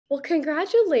Well,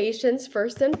 congratulations,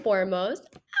 first and foremost.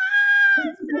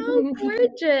 So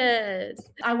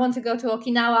gorgeous. I want to go to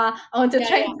Okinawa. I want to Yeah,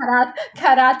 train yeah.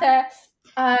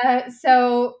 karate.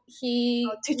 So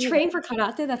he, To train for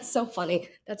karate, that's so funny.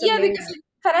 That's yeah, because amazing.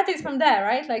 karate is from there,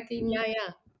 right? Like Yeah,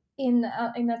 yeah. in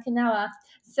Okinawa.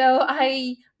 So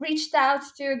I reached out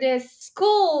to this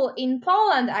school in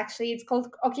Poland. Actually, it's called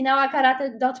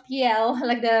okinawakarate.pl.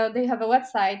 Like they have a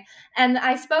website, and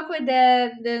I spoke with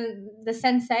the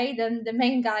sensei, the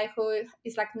main guy who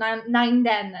is like nine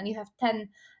dan, and you have 10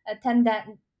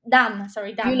 dan.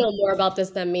 Sorry, You dan. know more about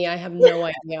this than me. I have no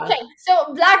idea. Okay,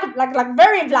 so black, like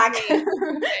very black, Same,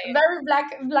 very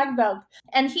black belt,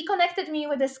 and he connected me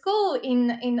with a school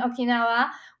in Okinawa.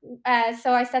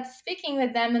 So I started speaking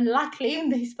with them, and luckily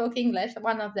they spoke English.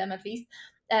 One of them, at least,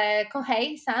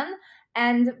 Kohei-san,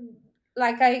 and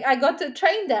like I got to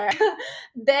train there.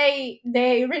 They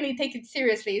really take it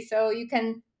seriously. So you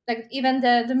can, like, even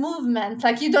the movement,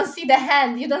 like you don't see the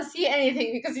hand, you don't see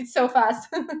anything because it's so fast.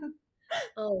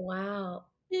 Oh, wow.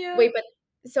 Yeah. Wait, but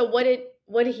so what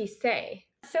did he say?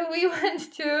 So we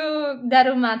went to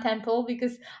Daruma temple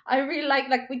because I really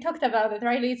like we talked about it,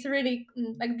 right? It's really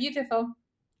like beautiful,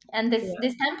 and this Yeah.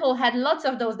 this temple had lots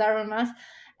of those darumas,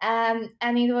 and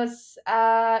it was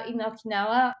in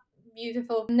Okinawa,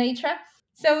 beautiful nature.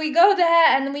 So we go there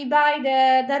and we buy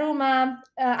the daruma.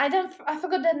 I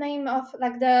forgot the name of,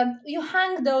 like, the you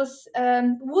hang those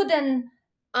wooden,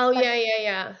 Oh, like, yeah, yeah,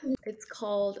 yeah. It's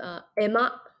called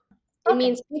ema. It okay.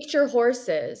 means picture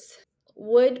horses.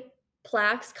 Wood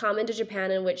plaques common to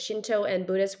Japan in which Shinto and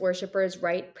Buddhist worshippers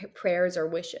write prayers or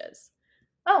wishes.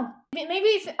 Oh, maybe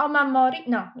it's omamori.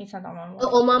 No, it's not omamori.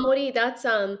 Oh, omamori,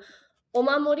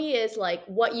 omamori is like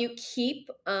what you keep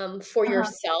for Uh huh.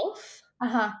 yourself Uh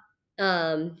huh.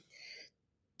 um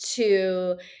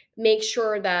to make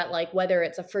sure that, like, whether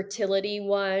it's a fertility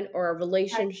one or a Right.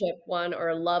 relationship one or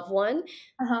a love one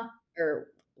Uh huh. or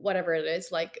whatever it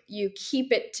is, like, you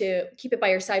keep it by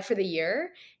your side for the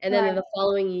year, and then in Right. the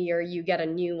following year you get a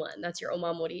new one. That's your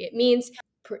omamori. It means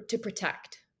to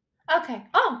protect. Okay.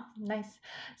 Oh, nice.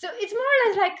 So it's more or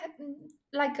less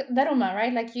like Daruma,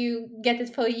 right? Like you get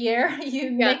it for a year, you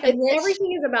Yeah, make a wish.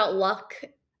 everything is about luck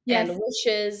and Yes.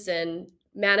 wishes and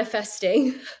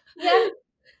manifesting. Yeah.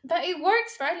 But it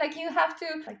works, right? Like you have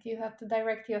to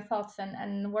direct your thoughts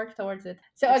and work towards it.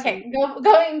 So okay, Absolutely.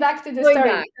 going back to the Going story.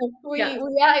 back. So we Yes.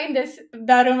 we are in this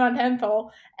Daruma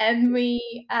temple, and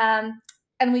we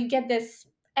get this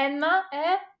Emma,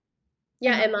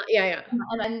 Yeah, Emma, Emma. Yeah, yeah.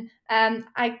 and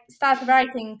I start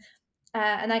writing,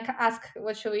 and I ask,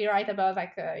 what should we write about?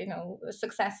 Like,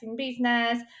 success in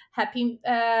business, happy,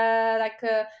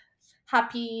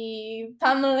 happy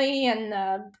family, and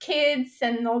kids,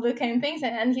 and all the kind of things.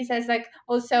 And he says, like,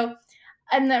 also,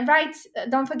 and write.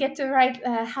 Don't forget to write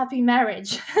happy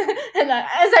marriage. And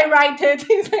as I write it,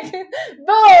 he's like,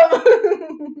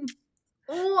 boom.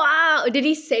 Wow. Did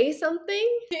he say something?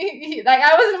 Like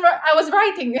I was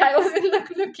writing. I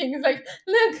wasn't looking. It's like,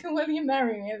 look, will you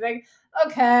marry me? It's like,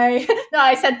 okay. No,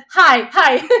 I said hi,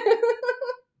 hi.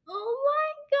 Oh my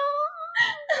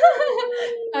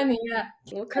Funny, god. yeah.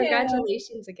 Well, Yeah.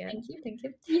 congratulations again. Thank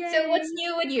you. So Yay. what's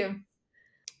new with you?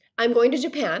 I'm going to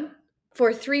Japan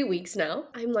for 3 weeks now.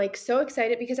 I'm like so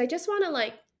excited because I just want to,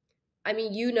 like, I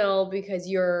mean, because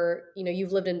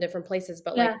you've lived in different places,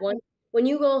 but like Yeah, when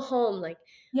you go home, like,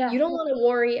 yeah, you don't want to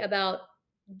worry about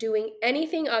doing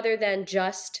anything other than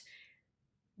just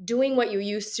doing what you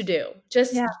used to do.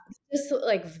 yeah. Just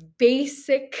like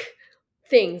basic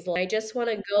things. Like, I just want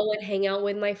to go and hang out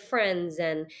with my friends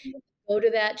and go to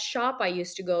that shop I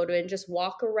used to go to and just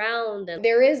walk around. And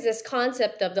there is this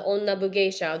concept of the Onna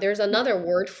Bugeisha. There's another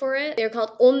word for it. They're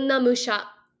called Onna Musha.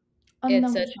 On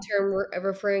It's a Musha. term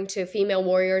referring to female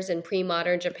warriors in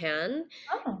pre-modern Japan.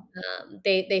 Oh,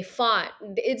 They fought.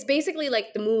 It's basically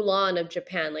like the Mulan of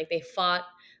Japan. Like, they fought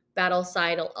battle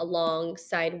side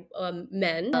alongside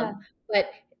men. yeah. But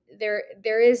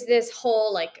there is this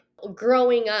whole, like,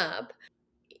 growing up.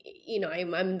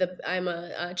 I'm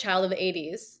a child of the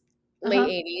 '80s, Uh late huh.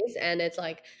 '80s, and it's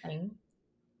like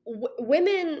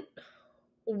women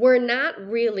were not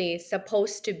really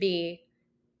supposed to be,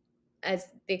 as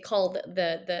they called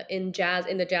in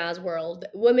the jazz world,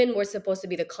 women were supposed to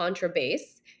be the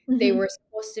contrabass. They Mm-hmm. were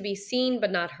supposed to be seen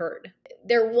but not heard.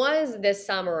 There was this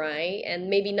samurai, and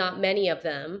maybe not many of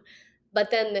them, but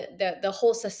then the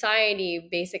whole society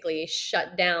basically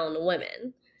shut down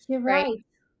women, You're right? right.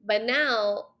 But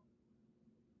now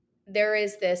there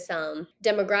is this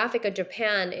demographic of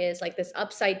Japan is like this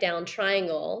upside down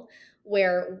triangle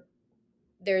where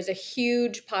there's a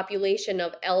huge population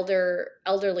of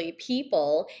elderly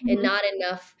people and Mm-hmm. not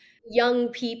enough young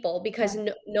people because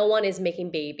Yeah. no one is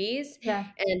making babies.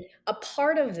 Yeah. And a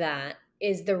part of that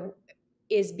is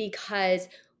because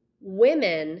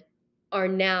women are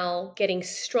now getting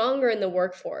stronger in the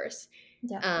workforce.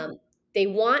 Yeah. Um, they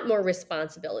want more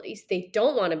responsibilities. They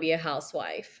don't want to be a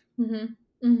housewife, Mm-hmm.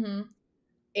 Mm-hmm.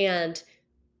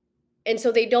 and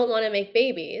so they don't want to make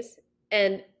babies.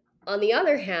 And on the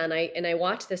other hand, I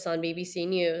watched this on BBC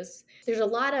News. There's a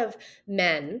lot of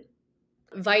men.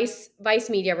 Vice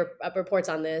Media reports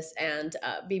on this, and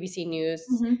BBC News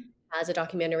Mm-hmm. has a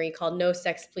documentary called "No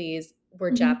Sex Please,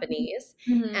 We're Mm-hmm. Japanese,"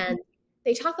 Mm-hmm. and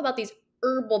they talk about these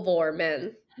herbivore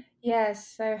men,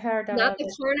 Yes, I heard not about the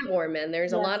it. carnivore men.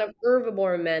 There's a Yeah. lot of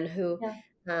herbivore men who Yeah.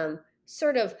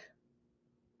 sort of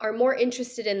are more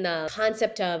interested in the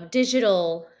concept of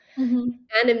digital Mm-hmm.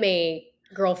 anime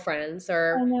girlfriends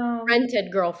I or know.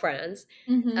 rented girlfriends,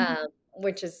 Mm-hmm.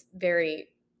 which is very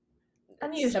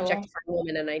Unusual. subjectifying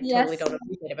women, and I totally Yes. don't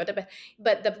appreciate it.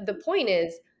 But the point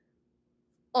is,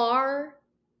 are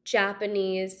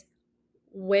Japanese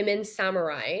women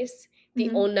samurais,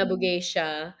 the Mm-hmm. Onna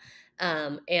Bugeisha,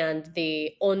 and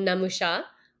the Onna Musha,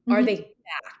 are Mm-hmm. they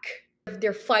back?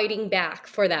 They're fighting back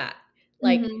for that.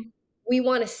 Like, Mm-hmm. we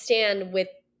want to stand with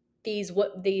these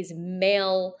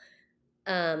male,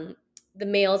 um, the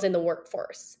males in the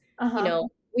workforce. You Uh-huh. know,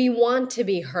 we want to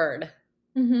be heard.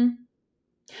 Mm-hmm.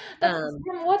 But Um,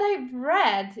 from what I've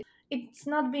read, it's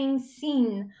not being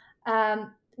seen.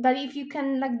 But if you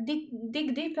can like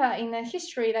dig deeper in the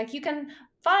history, like you can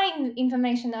find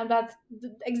information about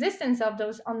the existence of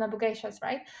those Onabugeshas,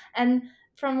 right? And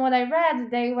from what I read,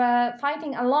 they were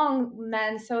fighting along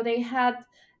men, so they had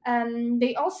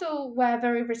they also were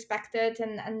very respected,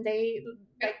 and they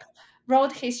like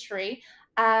wrote history.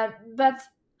 But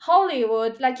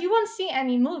Hollywood, like you won't see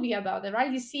any movie about it,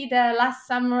 right? You see the Last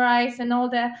Samurais and all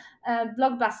the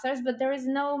blockbusters, but there is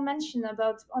no mention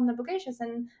about On the Bogacious,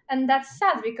 and that's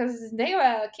sad because they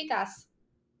were kick-ass.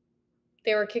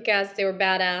 they were kick-ass. They were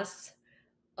badass.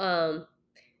 Um,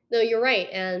 No, you're right.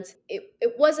 And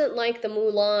it wasn't like the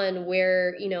Mulan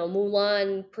where,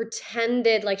 Mulan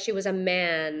pretended like she was a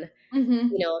man,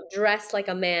 Mm-hmm. dressed like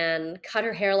a man, cut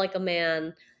her hair like a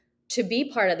man to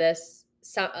be part of this,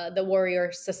 the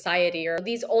warrior society. Or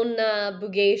these Onna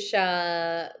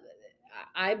Bugeisha,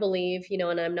 I believe,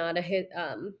 and I'm not a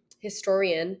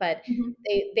historian, but Mm-hmm.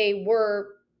 they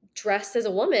were dressed as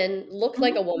a woman, looked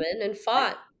like a Mm-hmm. woman, and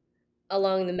fought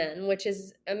along the men, which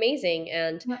is amazing.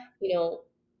 And, Yeah. you know,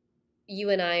 you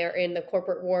and I are in the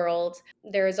corporate world,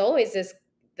 there is always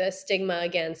the stigma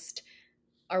against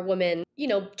our women,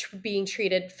 being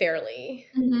treated fairly.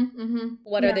 Mm-hmm. Mm-hmm.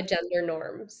 What are Yeah. the gender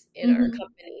norms in our Mm-hmm.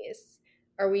 companies?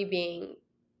 Are we being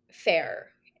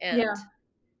fair and Yeah.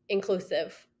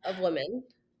 inclusive of women?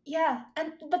 Yeah.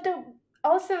 And but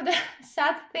also the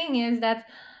sad thing is that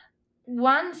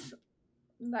once,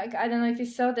 like I don't know if you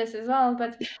saw this as well,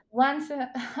 but once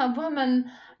a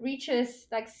woman reaches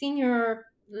like senior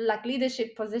like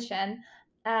leadership position,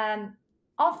 um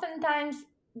oftentimes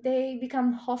they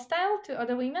become hostile to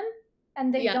other women,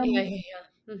 and they Yeah, yeah, don't yeah,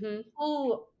 yeah.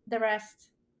 fool the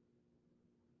rest.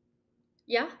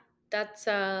 Yeah, that's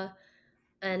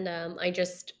and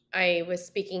I was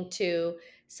speaking to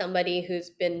somebody who's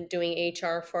been doing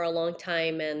HR for a long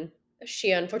time, and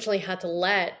she unfortunately had to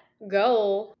let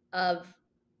go of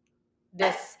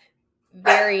this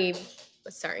very,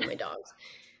 sorry, my dogs.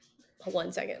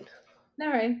 1 second. All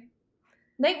right,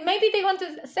 maybe they want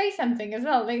to say something as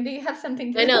well, like they have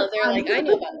something to I know, they're add. like, I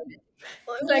know about it.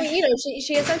 It's Well, like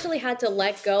she essentially had to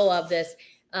let go of this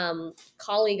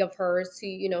colleague of hers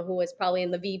who was probably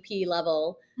in the VP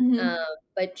level. mhm, Um,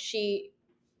 but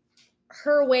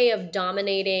her way of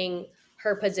dominating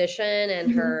her position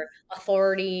and mhm, her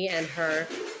authority and her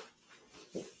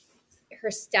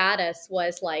status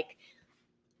was like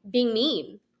being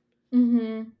mean,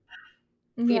 mhm.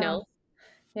 you Yeah, know.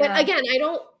 But yeah, again, I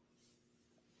don't.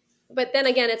 But then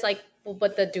again, it's like, well,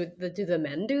 but do the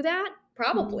men do that?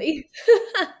 mhm, Probably,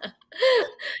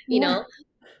 you yeah, know.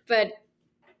 But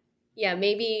yeah,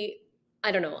 maybe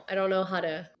I don't know. I don't know how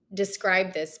to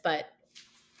describe this, but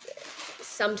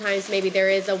sometimes maybe there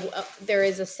is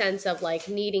a sense of like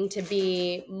needing to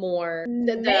be more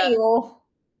the male.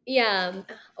 yeah,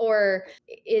 or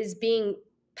is being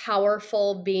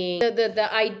powerful, being the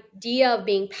idea of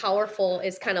being powerful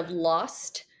is kind of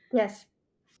lost. Yes.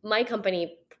 My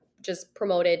company just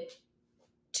promoted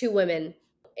 2 women,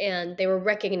 and they were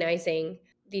recognizing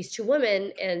these 2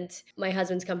 women, and my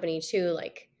husband's company too,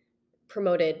 like,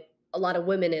 promoted a lot of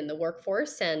women in the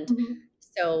workforce. And Mhm,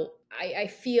 so I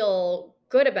feel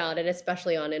good about it,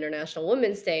 especially on International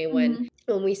Women's Day when mhm.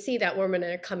 when we see that women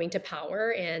are coming to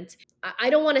power. And I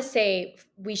don't want to say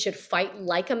we should fight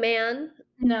like a man.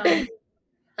 No,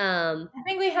 um I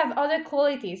think we have other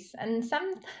qualities, and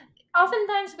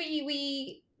oftentimes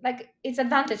we like it's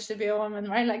advantage to be a woman,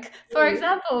 right? Like for mhm.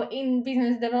 example, in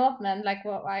business development, like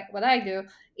what I do,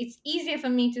 it's easier for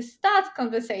me to start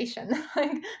conversation.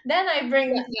 Like then I Yeah,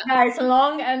 bring guys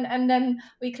along, and then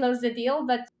we close the deal.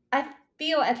 But I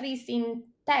feel, at least in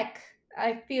tech,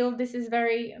 I feel this is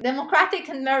very democratic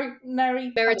and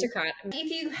meritocratic. meritocrat. If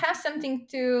you have something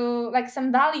to, like,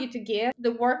 some value to give,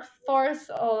 the workforce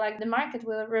or like the market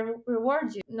will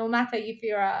reward you, no matter if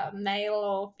you're a male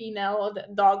or female or the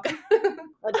dog.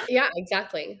 Yeah,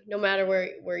 exactly. No matter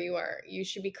where you are, you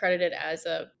should be credited as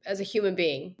a human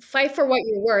being. Fight for what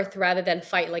you're worth rather than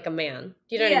fight like a man.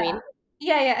 Do you know what I Yeah, mean?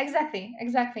 yeah,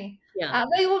 exactly. Yeah.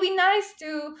 But it would be nice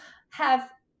to have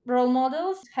role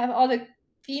models, have other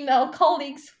female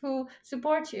colleagues who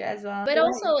support you as well. But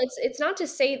also, it's not to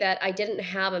say that I didn't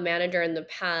have a manager in the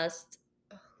past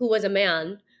who was a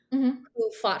man Hmm. who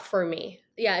fought for me.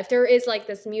 Yeah, if there is like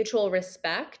this mutual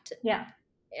respect Yeah.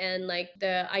 and like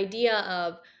the idea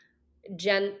of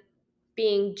gen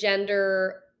being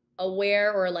gender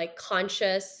aware or like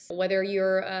conscious, whether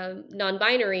you're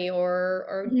non-binary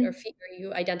or Hmm.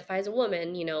 you identify as a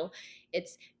woman,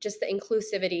 it's just the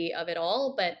inclusivity of it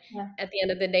all. But Yeah. at the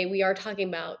end of the day, we are talking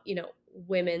about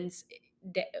women's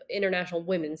day, International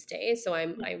Women's Day. So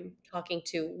Yeah. I'm talking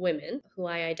to women who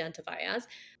I identify as.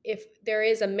 If there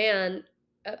is a man,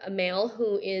 a male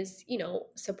who is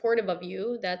supportive of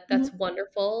you, that's Hmm.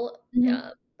 wonderful. Hmm.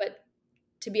 But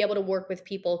to be able to work with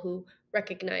people who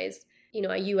recognize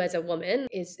you as a woman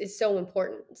is so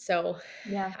important. So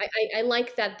Yeah. I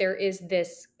like that there is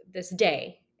this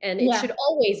day, and it Yeah. should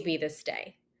always be this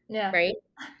day, Yeah. right?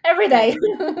 Every Yeah, day.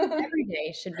 every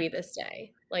day should be this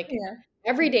day. Like Yeah.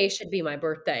 every day should be my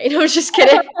birthday. No, just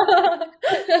kidding.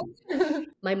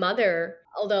 My mother,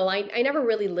 although I never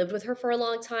really lived with her for a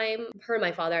long time, her and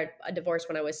my father had a divorce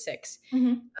when I was 6.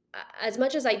 Hmm. As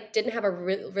much as I didn't have a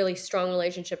really strong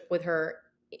relationship with her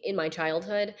in my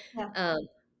childhood, Yeah. um,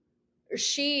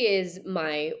 she is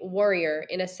my warrior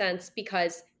in a sense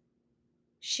because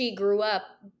she grew up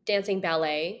dancing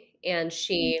ballet, and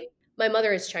my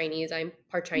mother is Chinese. I'm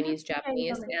part Hmm. Chinese Yeah, you Japanese,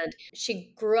 told me. and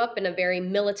she grew up in a very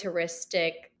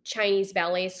militaristic Chinese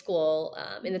ballet school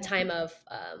in the Okay. time of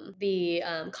the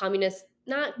communist,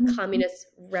 not Mhm. communist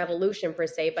revolution per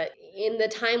se, but in the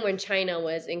time when China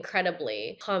was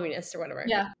incredibly communist or whatever.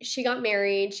 Yeah. She got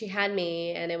married, she had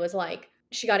me, and it was like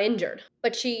she got injured,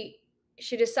 but she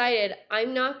decided,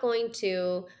 I'm not going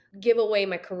to give away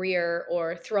my career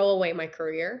or throw away my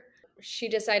career. She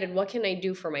decided, what can I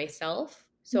do for myself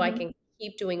so I Hmm. can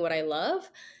keep doing what I love?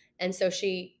 And so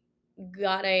she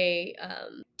got a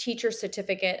teacher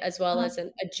certificate as well Uh-huh. as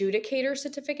an adjudicator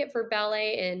certificate for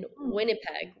ballet in Mm.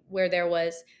 Winnipeg, where there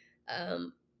was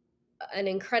um, an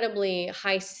incredibly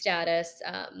high status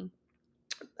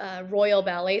Royal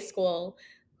Ballet School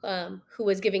who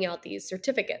was giving out these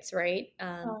certificates, right?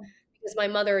 Oh. Because my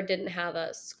mother didn't have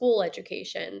a school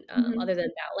education Hmm. other than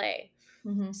ballet.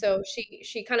 Hmm. So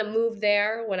she kind of moved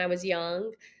there when I was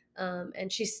young,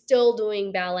 and she's still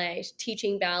doing ballet,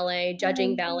 teaching ballet,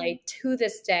 judging ballet to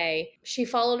this day. She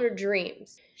followed her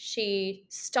dreams. She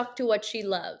stuck to what she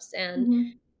loves, and Hmm.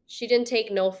 she didn't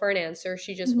take no for an answer.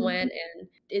 She just Hmm. went and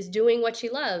is doing what she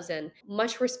loves, and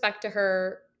much respect to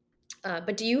her.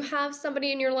 But do you have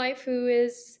somebody in your life who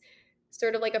is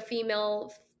sort of like a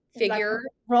female Like a figure,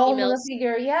 role female? model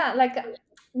figure, yeah. Like,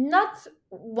 not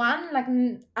one. Like,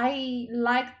 I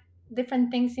like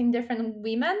different things in different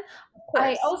women. Of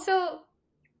I course. also,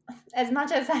 as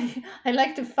much as I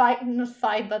like to fight, not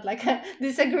fight, but like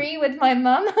disagree with my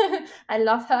mom. I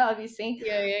love her, obviously.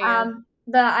 Yeah, yeah, yeah.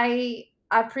 But I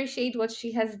appreciate what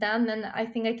she has done, and I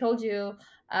think I told you,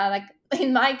 like,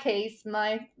 in my case,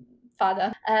 my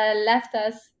father left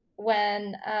us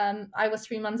when I was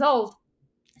 3 months old.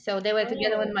 So they were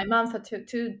together with Oh, my mom for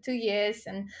 2 years,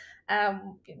 and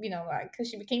because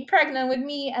she became pregnant with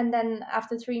me, and then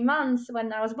after 3 months,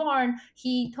 when I was born,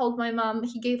 he told my mom,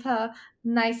 he gave her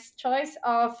nice choice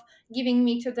of giving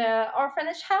me to the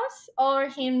orphanage house or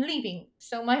him leaving.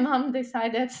 So my mom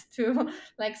decided to,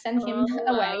 like, send him oh,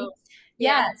 away. wow.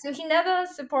 Yeah, Yeah. so he never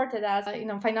supported us,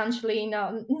 financially.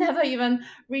 Never even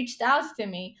reached out to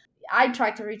me. I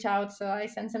tried to reach out, so I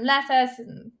sent some letters,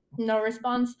 and no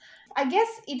response. I guess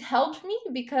it helped me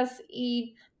because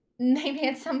it maybe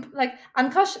at some, like,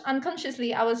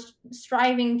 unconsciously I was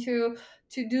striving to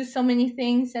do so many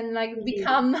things and, like, Mhm.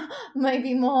 become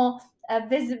maybe more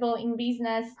visible in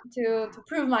business to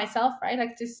prove myself, right?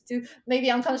 Like just to maybe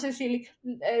unconsciously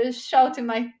show to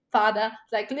my father,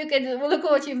 like, look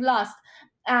what you've lost.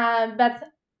 But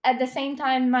at the same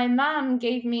time, my mom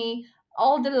gave me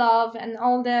all the love and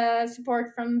all the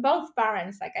support from both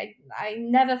parents. Like I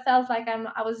never felt like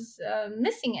I was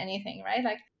missing anything, right?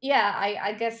 Like, yeah,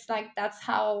 I guess like that's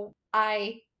how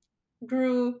I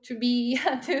grew to be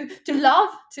to love,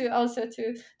 to also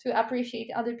to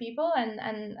appreciate other people,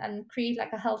 and create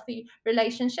like a healthy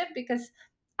relationship, because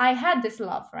I had this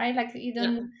love, right? Like you Yeah.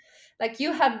 don't, like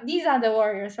you have, these are the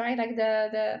warriors, right? Like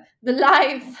the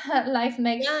life life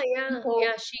makes Yeah, yeah, people.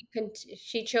 yeah,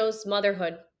 she chose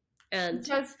motherhood, and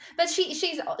Just, but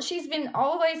she's been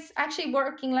always actually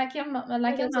working like oh,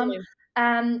 like your that's mom,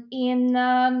 amazing.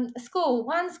 in school,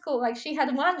 one school. Like she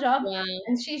had one job, Wow.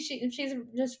 and she's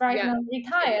just right Yeah, now she had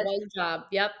retired. one job.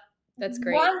 Yep, that's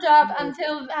great. One job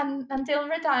Mhm. until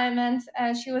retirement.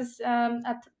 She was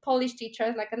a Polish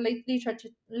teacher, like a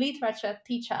literature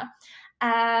teacher,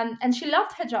 and she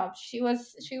loved her job. She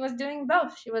was doing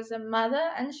both. She was a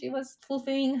mother, and she was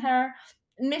fulfilling her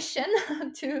mission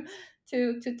to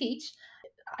to teach.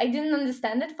 I didn't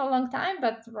understand it for a long time,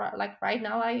 but like right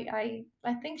now, I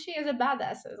think she is a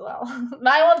badass as well. But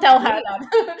I won't tell her Great.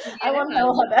 that. I won't Yeah,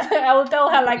 tell her that. I will tell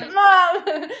her like,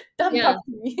 Mom, don't yeah, talk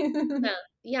to me.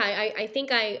 yeah, yeah, I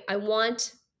think I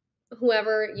want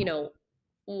whoever,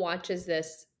 watches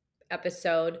this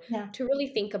episode Yeah. to really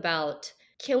think about,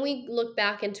 can we look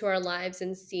back into our lives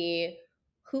and see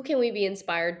who can we be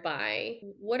inspired by?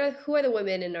 Who are the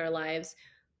women in our lives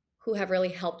who have really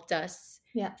helped us,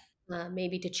 Yeah.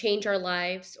 maybe to change our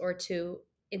lives or to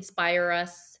inspire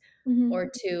us Hmm. or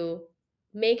to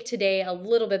make today a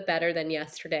little bit better than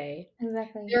yesterday.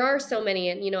 Exactly. There are so many,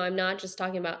 and I'm not just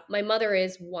talking about my mother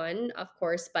is one, of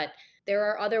course, but there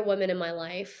are other women in my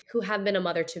life who have been a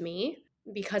mother to me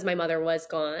because my mother was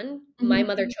gone. My Hmm.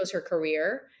 mother chose her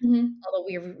career, Hmm. although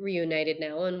we're reunited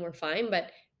now and we're fine.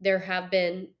 But there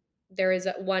is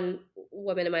one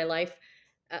woman in my life,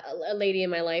 a lady in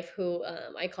my life who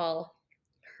I call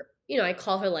her, I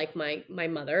call her like my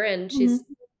mother, and Hmm.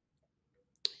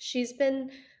 she's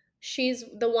been she's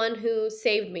the one who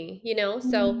saved me.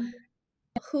 So Hmm.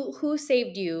 who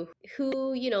saved you,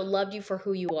 who loved you for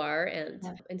who you are and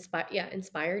Yeah.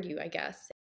 inspired you, I guess.